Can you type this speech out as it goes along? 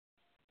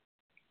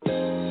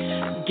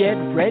Get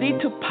ready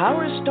to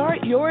power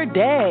start your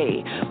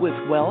day with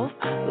wealth,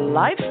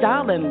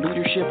 lifestyle, and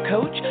leadership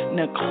coach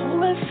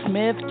Nicola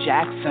Smith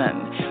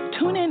Jackson.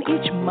 Tune in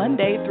each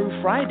Monday through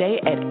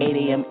Friday at 8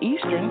 a.m.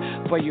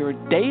 Eastern for your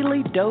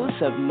daily dose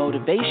of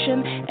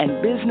motivation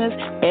and business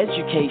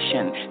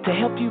education to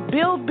help you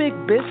build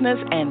big business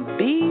and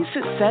be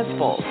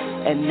successful.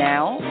 And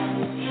now,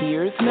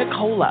 here's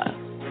Nicola.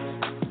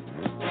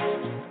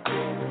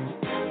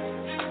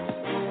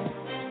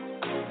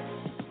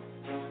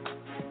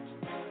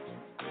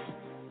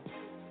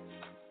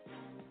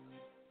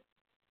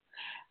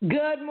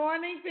 Good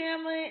morning,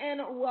 family, and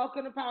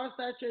welcome to Power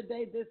Start Your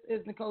Day. This is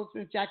Nicole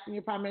Smith Jackson,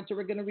 your Power Mentor.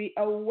 We're going to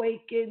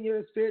reawaken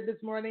your spirit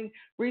this morning,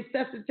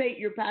 resuscitate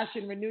your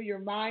passion, renew your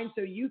mind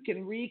so you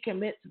can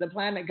recommit to the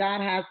plan that God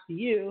has for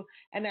you,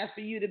 and that's for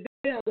you to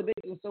build a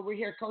business. So we're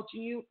here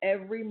coaching you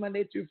every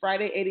Monday through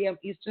Friday, 8 a.m.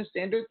 Eastern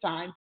Standard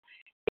Time.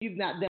 If you've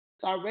not done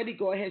this already,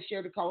 go ahead,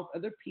 share the call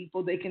with other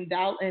people. They can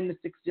dial in the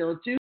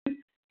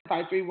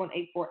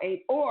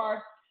 602-531-848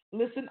 or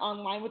listen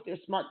online with their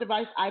smart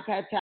device,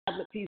 iPad,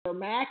 tablet, PC, or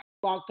Mac,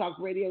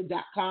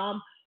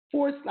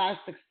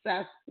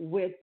 blogtalkradio.com/success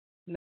with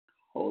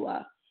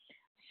Nicola.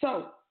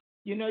 So,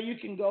 you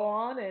can go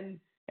on and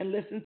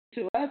listen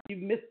to us.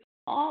 You've missed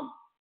all.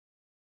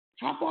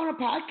 Hop on a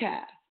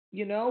podcast,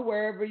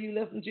 wherever you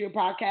listen to your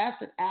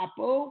podcast, at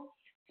Apple,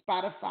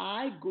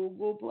 Spotify,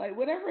 Google Play,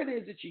 whatever it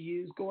is that you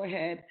use, go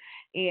ahead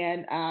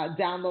and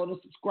download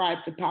and subscribe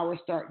to Power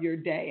Start Your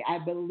Day. I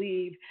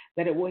believe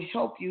that it will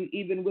help you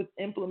even with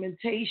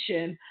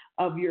implementation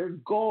of your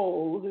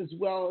goals as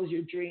well as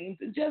your dreams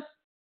and just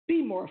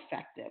be more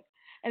effective.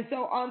 And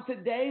so on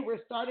today,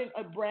 we're starting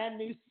a brand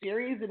new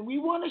series, and we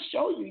want to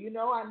show you,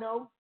 I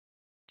know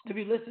if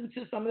you listen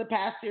to some of the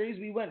past series,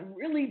 we went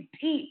really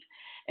deep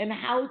in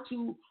how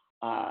to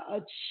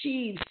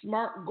achieve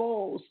SMART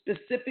goals,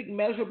 specific,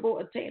 measurable,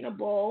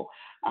 attainable,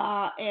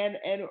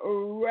 and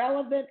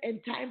relevant and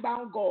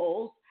time-bound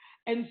goals.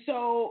 And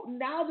so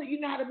now that you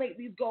know how to make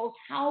these goals,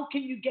 how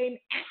can you gain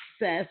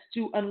access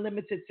to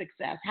unlimited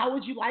success? How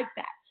would you like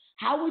that?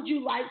 How would you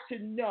like to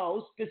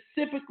know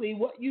specifically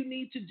what you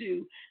need to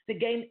do to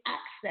gain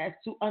access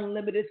to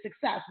unlimited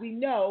success? We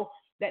know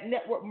that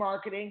network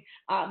marketing,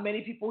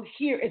 many people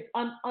hear it's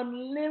an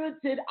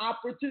unlimited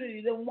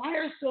opportunity. Then why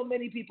are so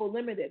many people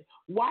limited?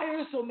 Why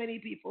are so many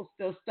people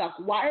still stuck?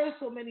 Why are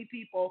so many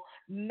people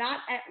not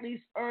at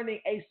least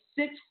earning a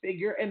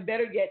six-figure and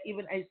better yet,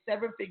 even a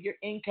seven-figure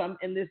income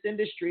in this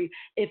industry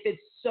if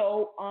it's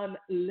so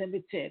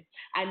unlimited?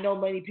 I know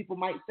many people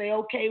might say,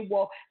 okay,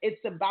 well,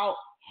 it's about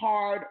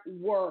hard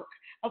work.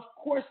 Of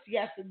course,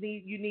 yes,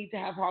 you need to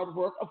have hard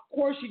work. Of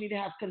course, you need to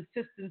have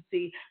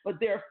consistency. But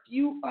there are a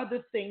few other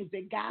things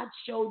that God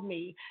showed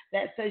me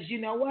that says, you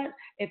know what?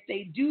 If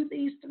they do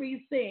these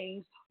three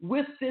things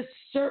with this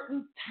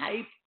certain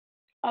type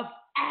of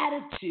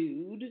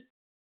attitude,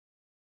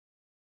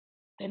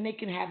 then they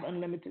can have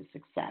unlimited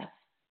success.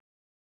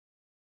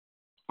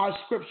 Our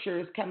scripture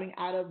is coming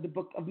out of the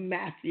book of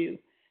Matthew,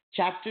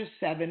 chapter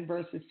 7,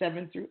 verses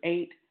 7 through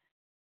 8.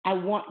 I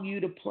want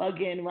you to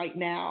plug in right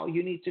now.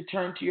 You need to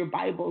turn to your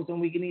Bibles, and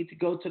we need to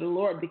go to the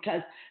Lord,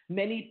 because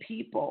many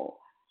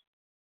people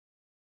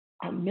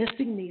are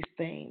missing these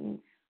things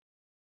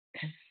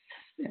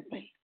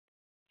consistently.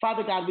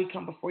 Father God, we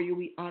come before you.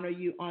 We honor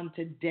you on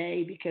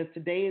today, because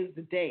today is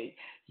the day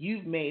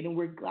you've made, and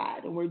we're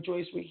glad and we're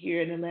joyous we're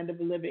here in the land of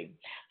the living.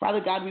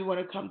 Father God, we want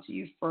to come to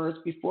you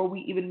first before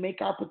we even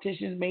make our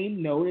petitions made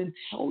known and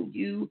tell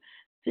you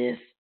this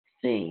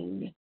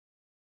thing.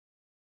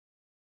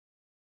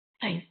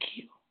 Thank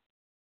you.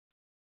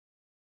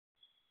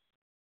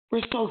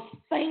 We're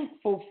so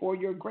thankful for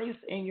your grace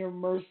and your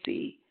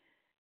mercy,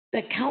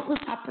 the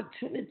countless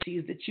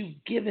opportunities that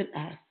you've given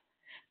us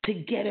to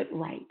get it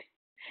right.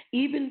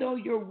 Even though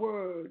your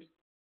word,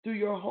 through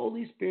your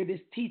Holy Spirit,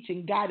 is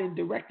teaching, guiding,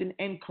 directing,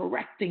 and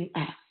correcting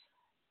us,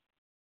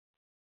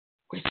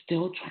 we're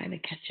still trying to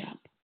catch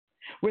up.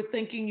 We're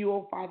thanking you,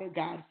 oh Father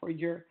God, for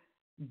your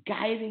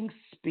guiding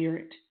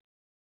spirit,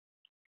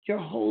 your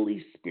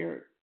Holy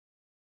Spirit,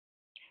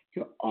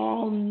 your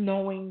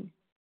all-knowing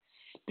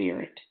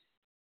spirit.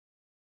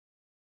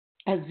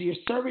 As your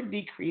servant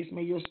decreased,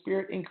 may your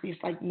spirit increase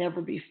like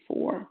never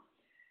before.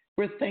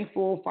 We're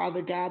thankful,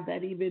 Father God,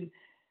 that even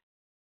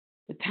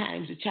the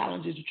times, the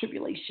challenges, the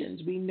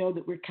tribulations, we know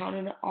that we're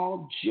counting it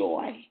all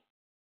joy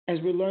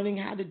as we're learning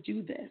how to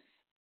do this,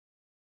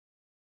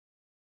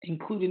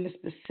 including the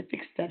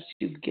specific steps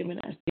you've given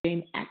us to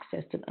gain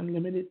access to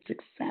unlimited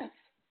success.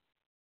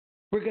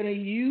 We're going to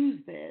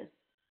use this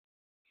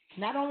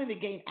not only to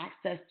gain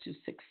access to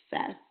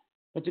success,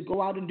 but to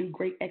go out and do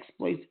great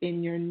exploits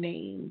in your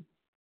name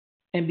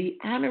and be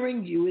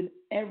honoring you in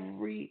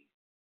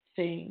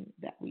everything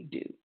that we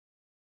do.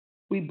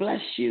 We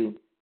bless you.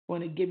 We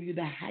want to give you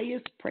the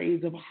highest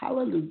praise of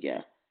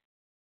hallelujah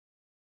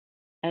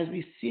as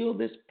we seal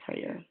this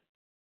prayer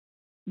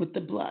with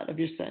the blood of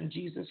your Son,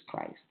 Jesus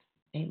Christ.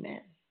 Amen.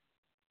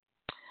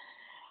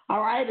 All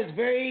right, it's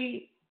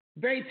very,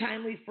 very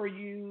timely for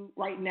you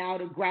right now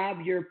to grab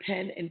your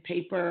pen and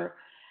paper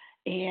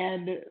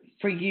and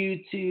for you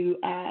to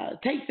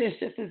take this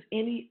just as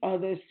any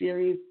other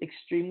series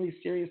extremely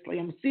seriously.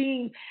 I'm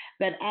seeing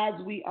that as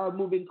we are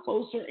moving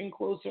closer and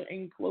closer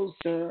and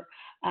closer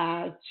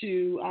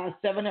to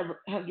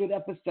 700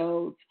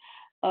 episodes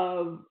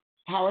of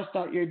Power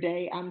Start Your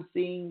Day, I'm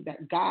seeing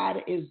that God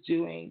is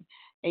doing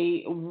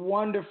a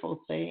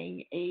wonderful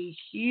thing, a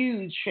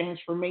huge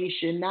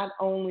transformation, not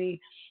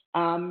only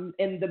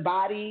in the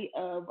body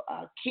of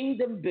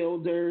kingdom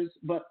builders,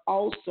 but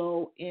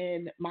also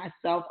in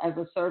myself as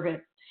a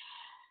servant.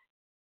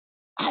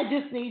 I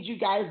just need you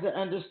guys to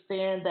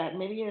understand that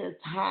many of the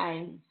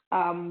times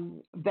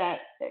that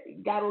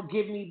God will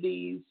give me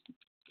these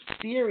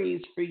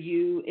series for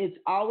you, it's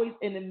always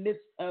in the midst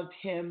of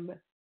Him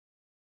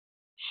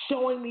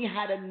showing me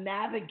how to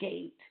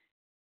navigate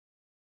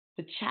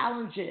the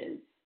challenges,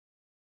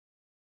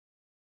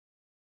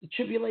 the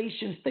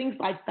tribulations, things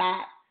like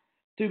that,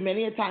 through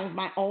many a times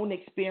my own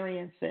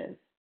experiences.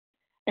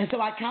 And so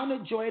I count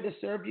it joy to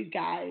serve you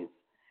guys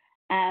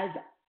as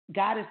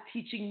God is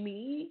teaching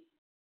me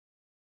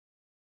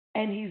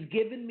and He's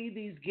given me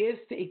these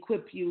gifts to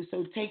equip you.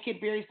 So take it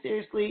very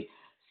seriously,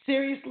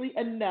 seriously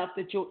enough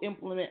that you'll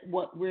implement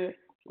what we're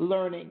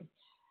learning.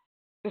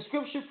 The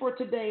scripture for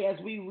today, as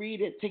we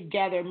read it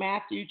together,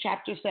 Matthew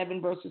chapter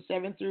 7, verses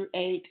 7 through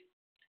 8,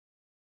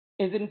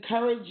 is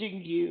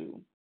encouraging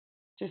you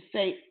to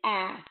say,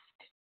 ask,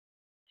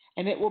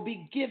 and it will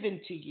be given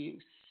to you.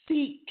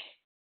 Seek,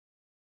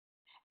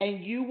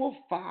 and you will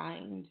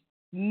find.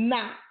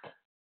 Knock,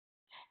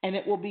 and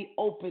it will be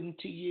open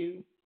to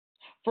you.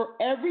 For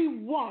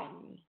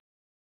everyone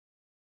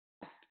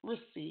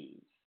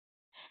receives,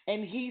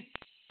 and he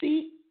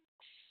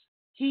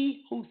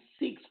who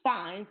seeks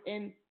finds,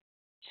 and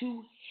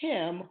to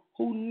him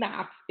who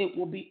knocks it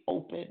will be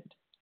opened.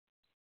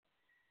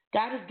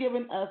 God has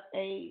given us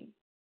a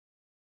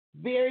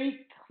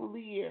very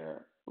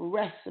clear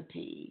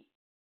recipe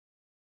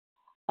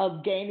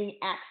of gaining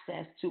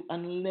access to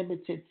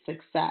unlimited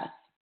success.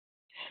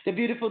 The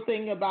beautiful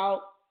thing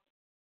about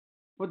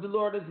what the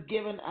Lord has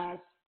given us,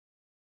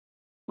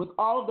 with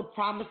all of the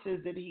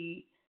promises that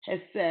He has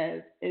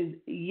said, is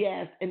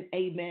yes and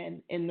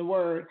amen in the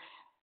Word.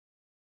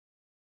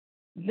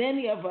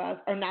 Many of us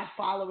are not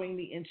following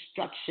the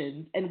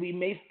instructions, and we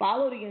may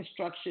follow the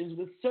instructions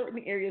with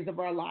certain areas of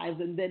our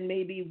lives, and then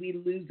maybe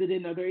we lose it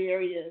in other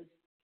areas.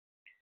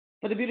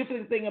 But the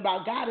beautiful thing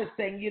about God is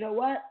saying, you know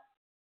what?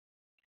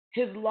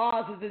 His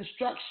laws, His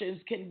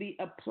instructions can be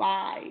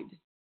applied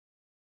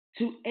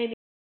to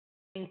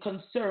anything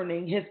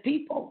concerning His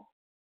people,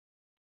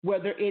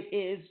 whether it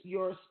is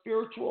your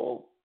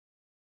spiritual,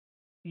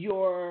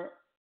 your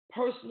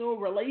personal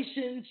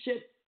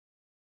relationship,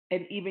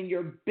 and even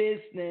your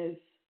business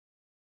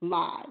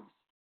lives.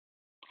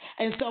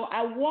 And so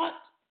I want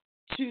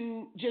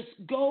to just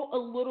go a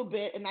little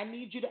bit, and I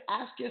need you to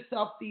ask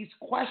yourself these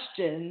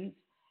questions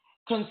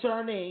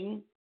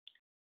concerning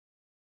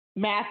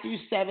Matthew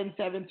 7,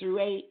 7 through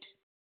 8.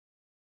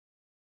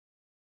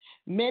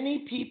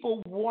 Many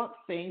people want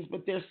things,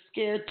 but they're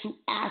scared to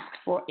ask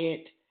for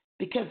it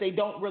because they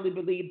don't really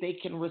believe they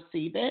can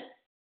receive it.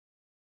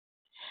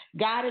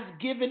 God has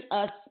given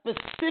us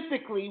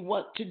specifically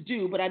what to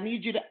do, but I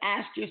need you to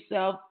ask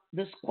yourself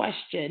this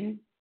question.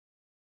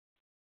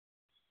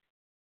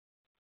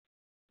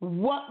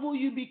 What will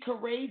you be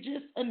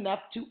courageous enough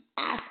to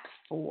ask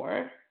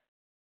for?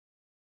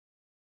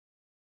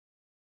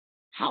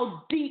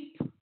 How deep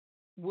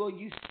will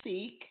you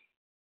seek?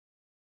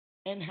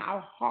 And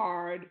how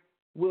hard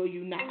will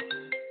you knock?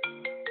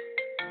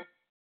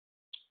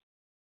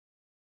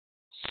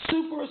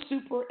 Super,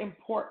 super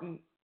important.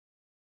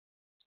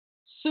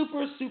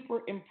 Super,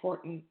 super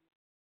important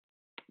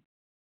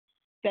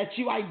that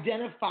you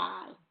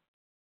identify,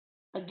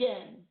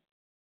 again,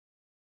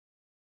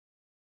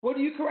 what are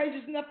you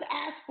courageous enough to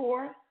ask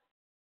for?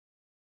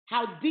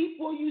 How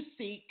deep will you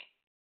seek?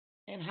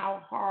 And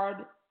how hard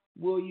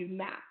will you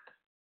knock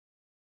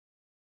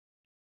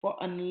for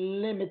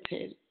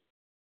unlimited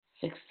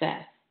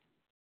success?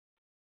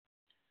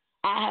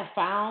 I have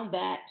found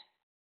that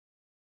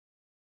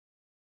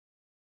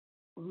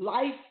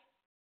life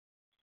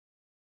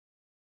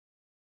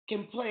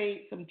can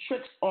play some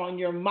tricks on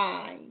your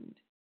mind,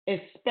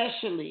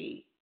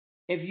 especially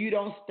if you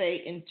don't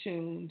stay in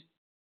tune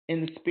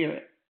in the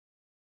spirit.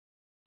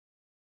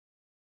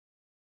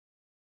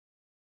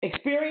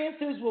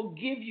 Experiences will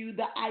give you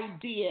the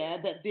idea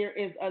that there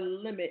is a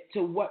limit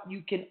to what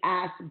you can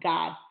ask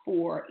God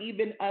for,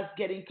 even us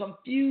getting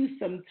confused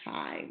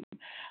sometimes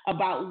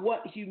about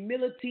what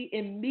humility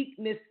and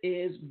meekness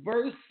is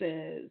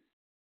versus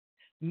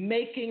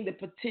making the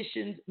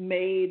petitions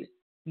made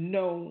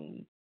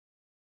known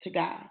to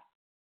God.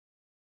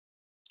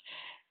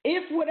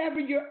 If whatever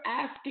you're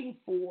asking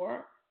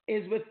for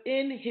is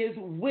within His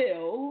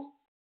will,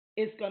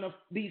 it's going to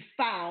be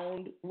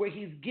found where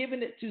He's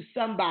given it to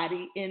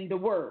somebody in the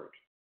Word.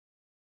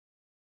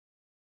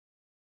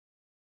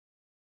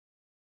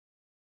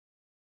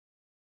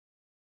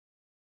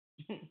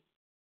 If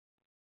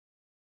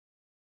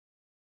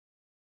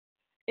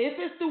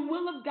it's the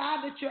will of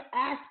God that you're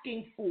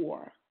asking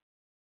for,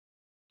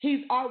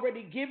 He's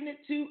already given it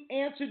to,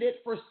 answered it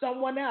for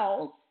someone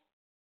else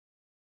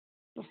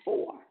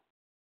before.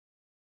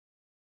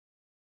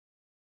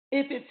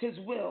 If it's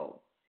his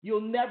will,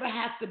 you'll never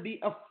have to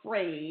be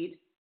afraid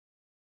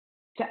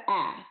to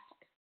ask.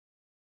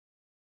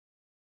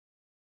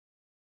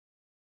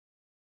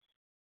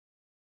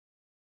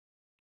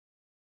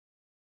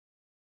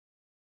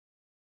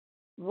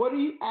 What are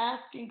you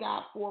asking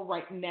God for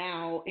right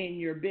now in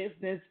your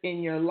business,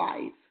 in your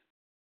life?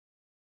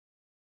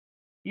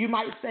 You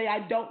might say,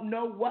 I don't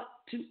know what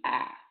to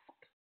ask.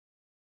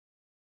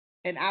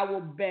 And I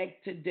will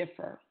beg to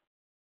differ.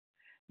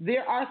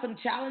 There are some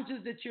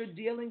challenges that you're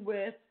dealing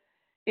with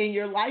in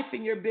your life,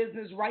 in your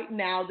business right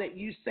now that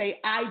you say,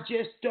 I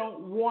just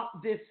don't want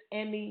this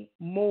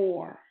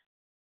anymore.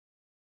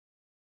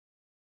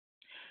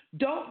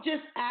 Don't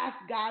just ask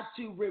God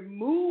to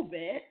remove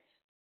it.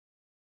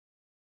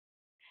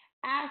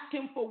 Ask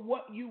him for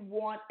what you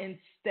want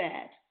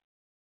instead.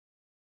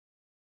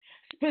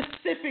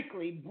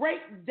 Specifically,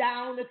 break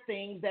down the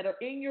things that are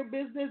in your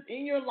business,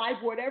 in your life,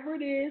 whatever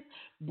it is.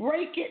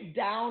 Break it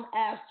down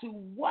as to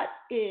what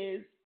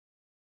is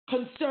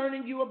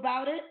concerning you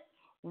about it,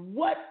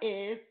 what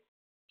is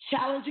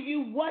challenging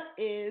you, what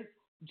is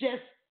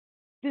just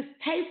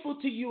distasteful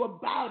to you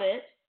about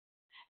it.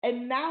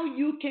 And now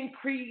you can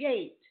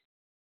create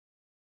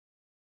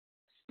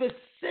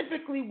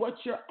specifically what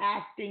you're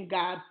asking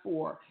God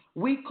for.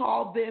 We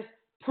call this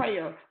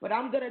prayer, but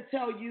I'm going to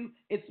tell you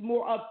it's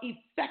more of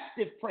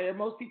effective prayer.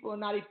 Most people are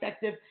not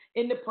effective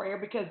in the prayer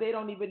because they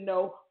don't even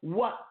know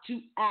what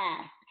to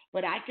ask.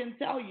 But I can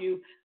tell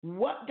you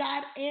what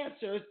God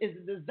answers is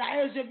the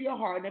desires of your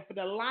heart, and if it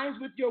aligns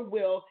with your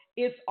will,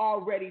 it's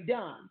already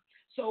done.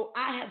 So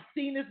I have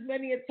seen this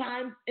many a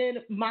times in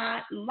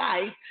my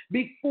life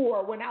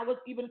before when I was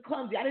even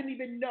clumsy. I didn't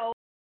even know.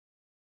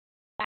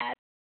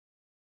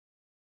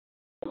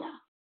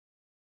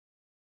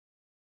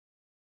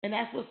 And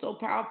that's what's so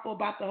powerful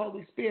about the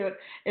Holy Spirit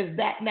is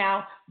that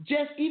now,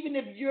 just even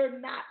if you're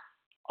not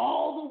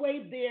all the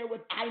way there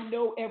with I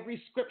know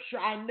every scripture,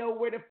 I know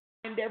where to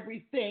find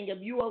everything, if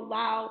you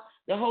allow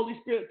the Holy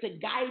Spirit to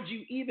guide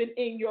you even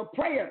in your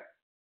prayer,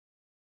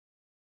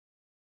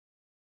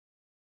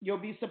 you'll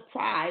be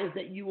surprised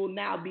that you will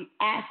now be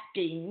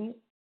asking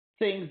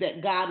things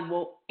that God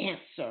will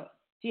answer.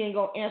 He ain't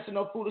going to answer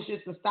no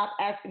foolishness, and stop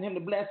asking him to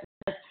bless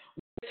us.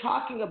 We're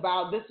talking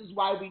about, this is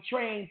why we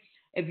train.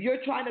 If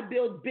you're trying to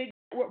build big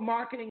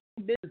marketing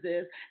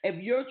businesses, if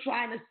you're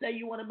trying to say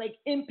you want to make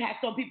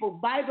impact on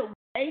people, by the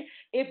way,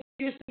 if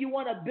you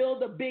want to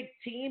build a big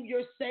team,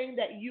 you're saying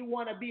that you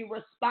want to be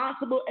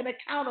responsible and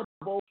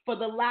accountable for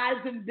the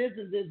lives and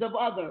businesses of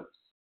others.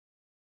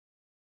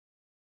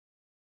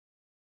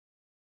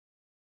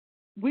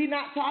 We're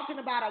not talking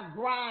about a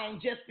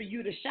grind just for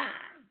you to shine.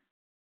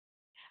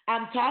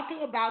 I'm talking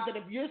about that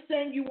if you're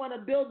saying you want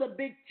to build a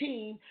big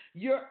team,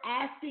 you're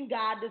asking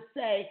God to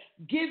say,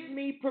 give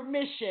me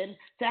permission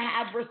to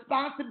have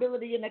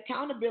responsibility and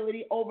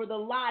accountability over the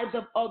lives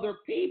of other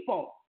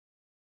people.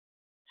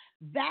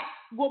 That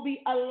will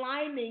be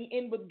aligning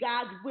in with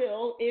God's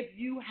will if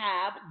you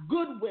have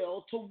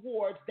goodwill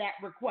towards that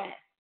request.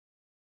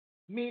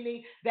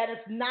 Meaning that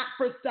it's not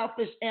for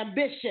selfish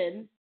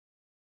ambition,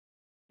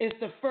 it's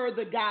to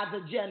further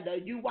God's agenda.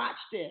 You watch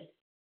this.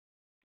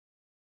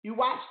 You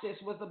watch this,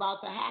 what's about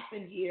to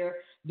happen here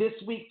this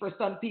week for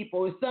some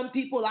people. Some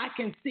people I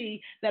can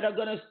see that are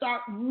going to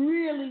start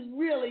really,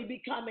 really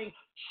becoming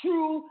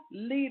true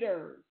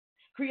leaders,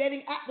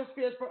 creating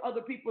atmospheres for other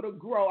people to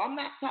grow. I'm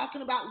not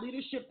talking about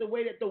leadership the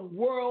way that the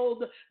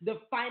world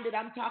defined it.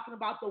 I'm talking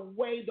about the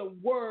way the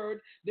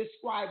word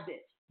described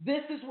it.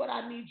 This is what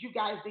I need you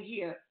guys to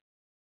hear.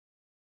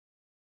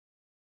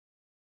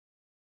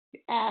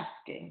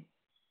 Asking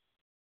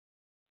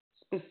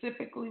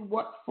specifically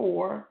what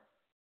for.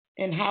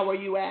 And how are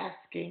you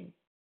asking?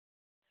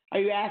 Are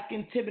you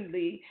asking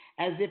timidly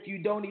as if you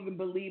don't even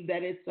believe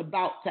that it's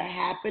about to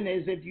happen,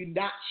 as if you're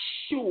not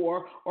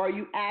sure? Or are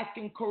you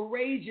asking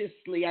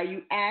courageously? Are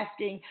you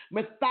asking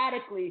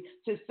methodically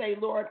to say,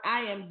 Lord, I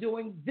am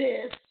doing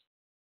this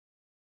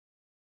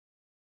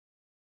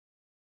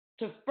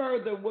to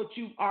further what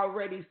you've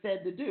already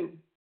said to do?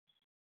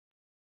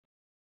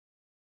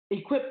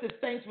 Equip the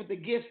saints with the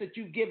gifts that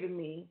you've given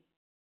me.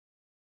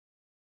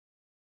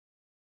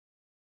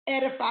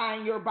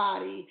 Edifying your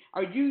body.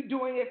 Are you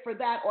doing it for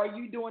that, or are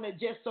you doing it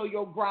just so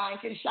your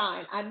grind can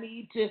shine? I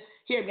need to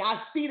hear me.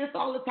 I see this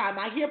all the time.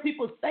 I hear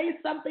people say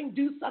something,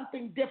 do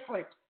something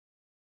different.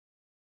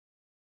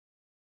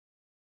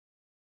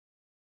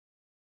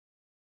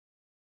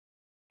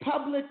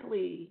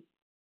 Publicly,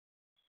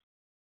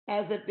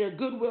 as if they're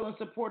goodwill and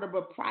supporter,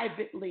 but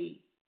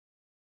privately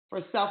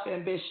for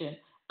self-ambition.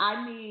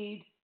 I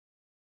need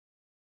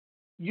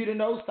you to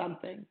know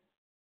something.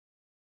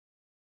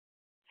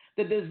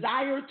 The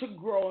desire to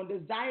grow and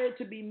desire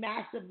to be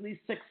massively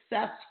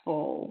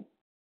successful,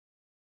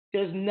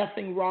 there's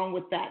nothing wrong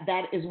with that.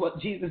 That is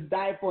what Jesus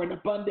died for, an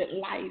abundant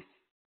life.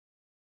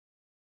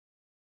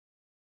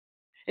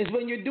 It's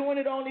when you're doing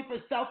it only for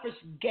selfish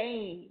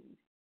gain,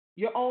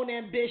 your own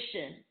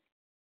ambition.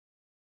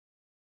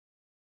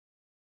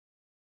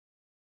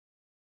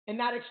 and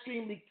not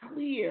extremely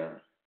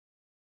clear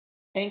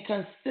and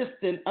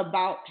consistent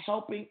about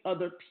helping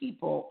other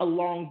people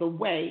along the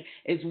way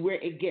is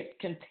where it gets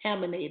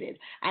contaminated.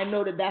 I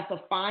know that that's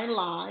a fine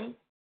line,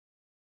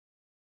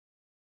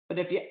 but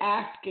if you're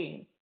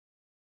asking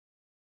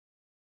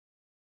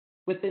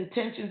with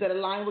intentions that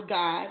align with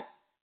God,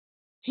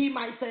 he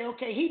might say,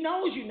 okay, he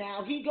knows you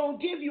now. He going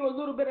to give you a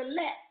little bit of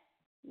let.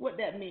 What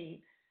that mean?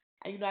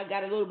 I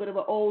got a little bit of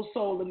an old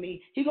soul in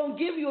me. He going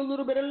to give you a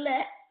little bit of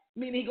let,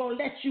 meaning he going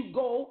to let you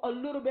go a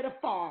little bit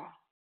afar.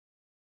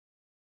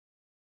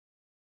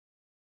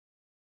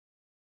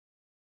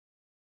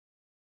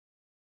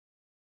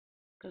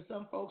 Because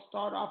some folks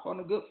start off on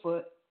a good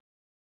foot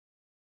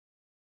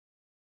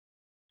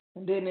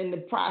and then in the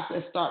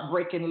process start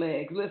breaking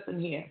legs. Listen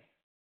here.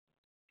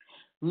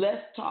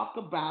 Let's talk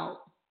about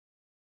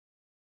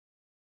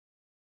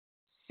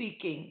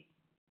seeking.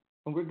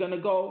 And we're going to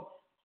go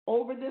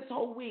over this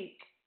whole week.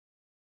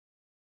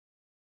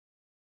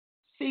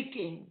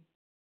 Seeking.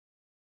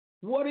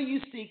 What are you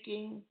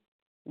seeking?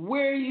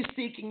 Where are you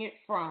seeking it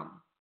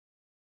from?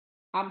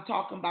 I'm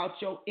talking about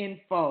your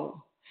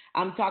info.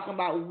 I'm talking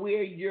about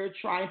where you're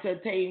trying to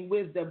attain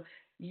wisdom.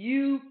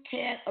 You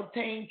can't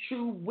obtain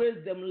true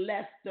wisdom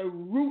unless the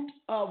root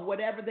of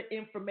whatever the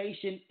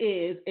information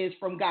is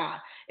from God.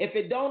 If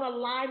it don't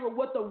align with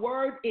what the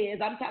word is,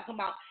 I'm talking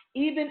about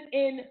even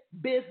in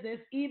business,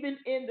 even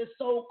in the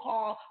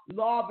so-called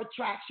law of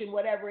attraction,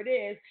 whatever it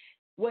is,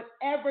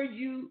 whatever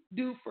you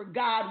do for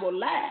God will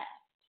last.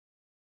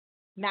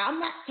 Now, I'm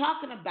not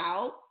talking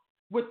about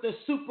with the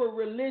super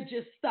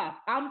religious stuff.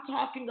 I'm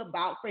talking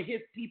about for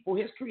his people,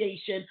 his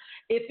creation.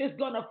 If it's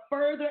going to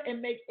further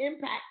and make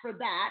impact for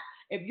that,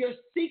 if you're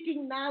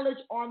seeking knowledge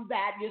on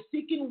that, you're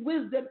seeking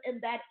wisdom in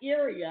that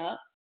area,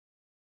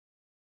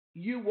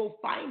 you will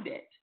find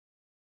it.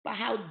 But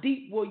how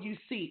deep will you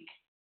seek?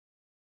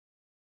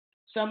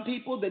 Some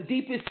people, the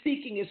deepest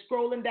seeking is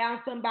scrolling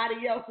down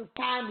somebody else's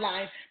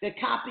timeline to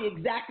copy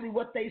exactly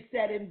what they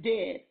said and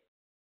did,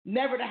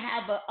 never to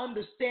have an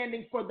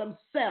understanding for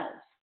themselves.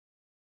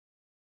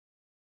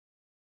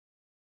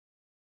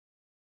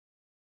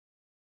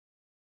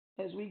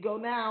 As we go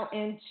now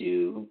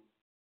into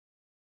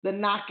the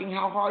knocking,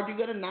 how hard you're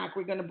going to knock.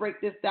 We're going to break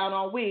this down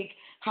all week.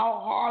 How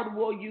hard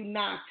will you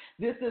knock?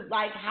 This is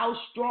like, how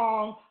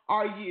strong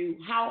are you?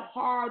 How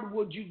hard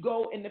would you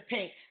go in the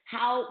paint?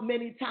 How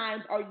many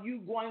times are you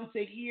going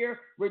to hear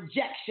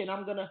rejection?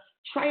 I'm going to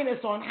train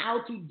us on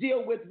how to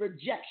deal with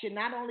rejection.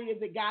 Not only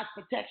is it God's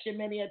protection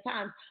many a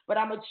time, but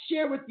I'm going to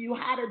share with you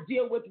how to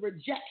deal with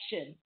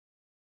rejection.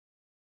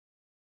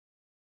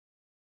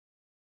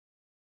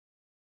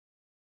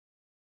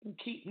 And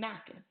keep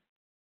knocking.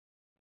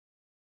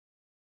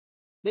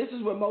 This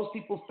is where most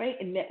people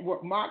faint in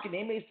network marketing.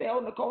 They may say, oh,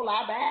 Nicole,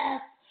 I've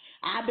asked.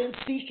 I've been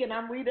seeking.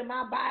 I'm reading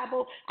my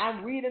Bible.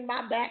 I'm reading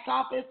my back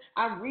office.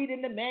 I'm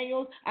reading the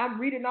manuals.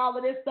 I'm reading all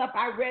of this stuff.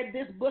 I read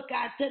this book.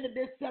 I attended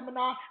this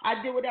seminar.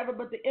 I did whatever.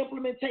 But the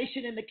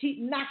implementation and the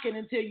keep knocking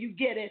until you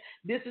get it,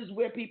 this is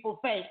where people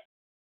faint.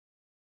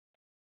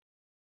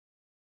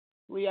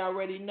 We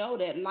already know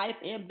that life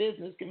and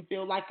business can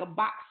feel like a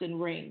boxing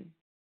ring.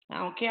 I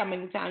don't care how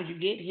many times you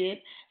get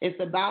hit. It's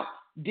about,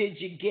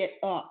 did you get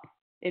up?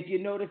 If you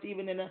notice,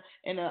 even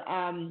in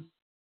a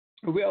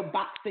real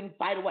boxing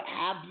fight or what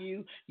have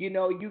you,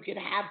 you could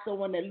have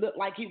someone that looked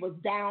like he was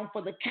down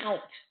for the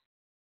count,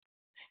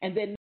 and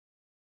then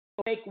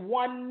make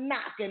one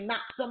knock and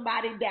knock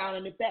somebody down.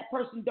 And if that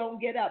person don't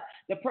get up,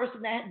 the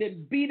person that had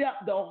been beat up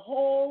the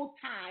whole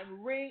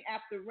time, ring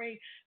after ring,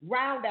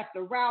 round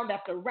after round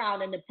after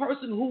round, and the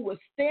person who was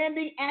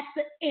standing at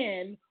the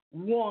end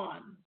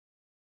won.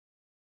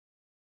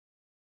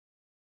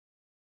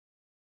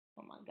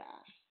 Oh my gosh.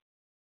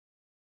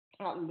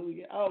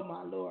 Hallelujah. Oh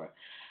my Lord.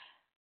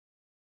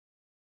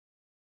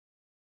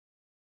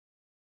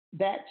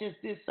 That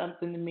just did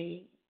something to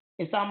me.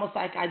 It's almost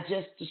like I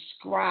just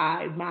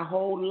described my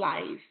whole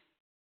life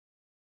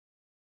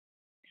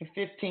in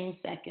 15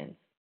 seconds.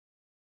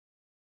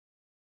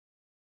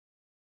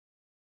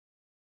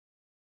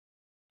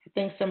 I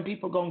think some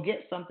people going to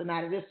get something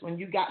out of this one.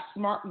 You got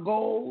SMART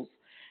goals.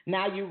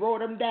 Now you wrote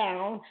them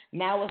down.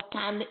 Now it's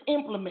time to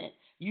implement.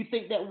 You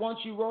think that once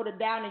you wrote it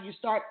down and you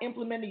start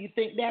implementing, you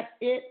think that's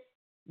it?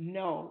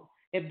 No.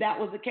 If that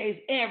was the case,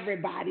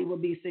 everybody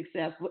would be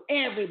successful.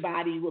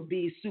 Everybody would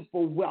be super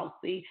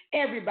wealthy.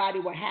 Everybody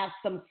would have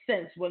some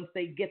sense once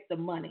they get the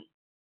money.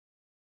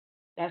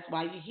 That's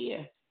why you're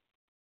here.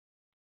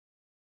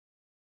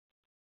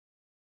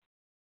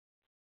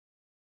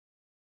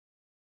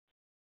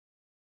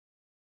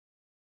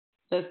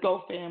 Let's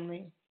go,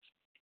 family.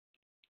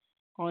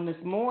 On this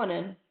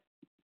morning,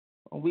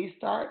 when we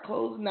start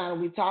closing out,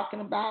 we're talking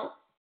about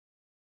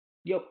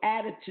your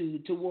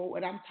attitude toward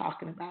what I'm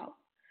talking about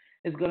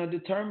is going to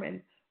determine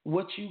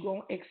what you're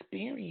going to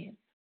experience.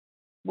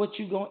 What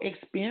you're going to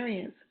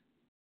experience.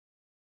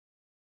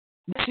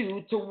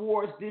 Attitude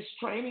towards this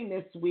training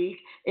this week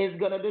is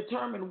going to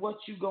determine what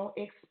you're going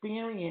to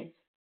experience.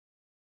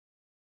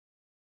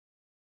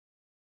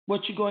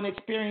 What you're going to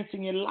experience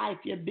in your life,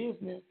 your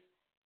business,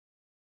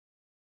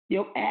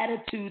 your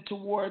attitude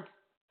towards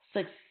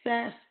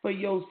success for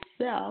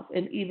yourself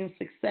and even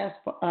success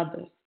for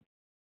others.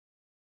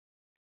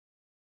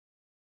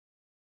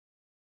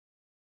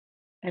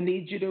 I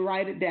need you to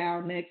write it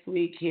down next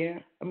week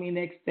here.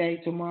 Next day,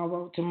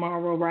 tomorrow.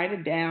 Tomorrow, write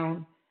it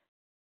down.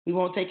 We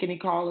won't take any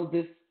callers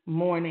this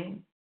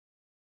morning.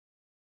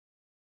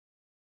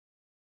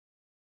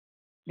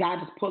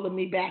 God is pulling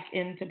me back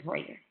into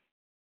prayer.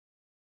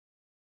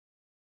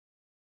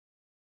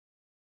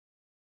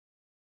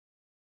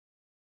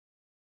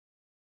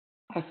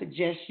 I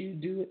suggest you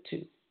do it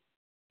too.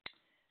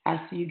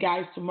 I see you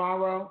guys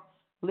tomorrow.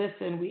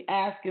 Listen, we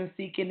asking,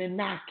 seeking, and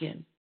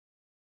knocking.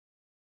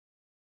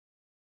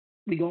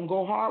 We're going to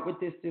go hard with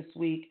this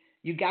week.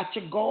 You got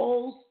your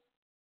goals.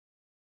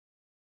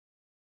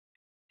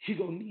 You're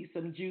going to need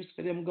some juice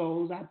for them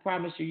goals. I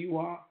promise you, you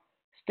are.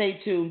 Stay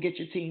tuned. Get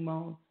your team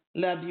on.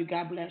 Love you.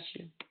 God bless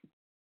you.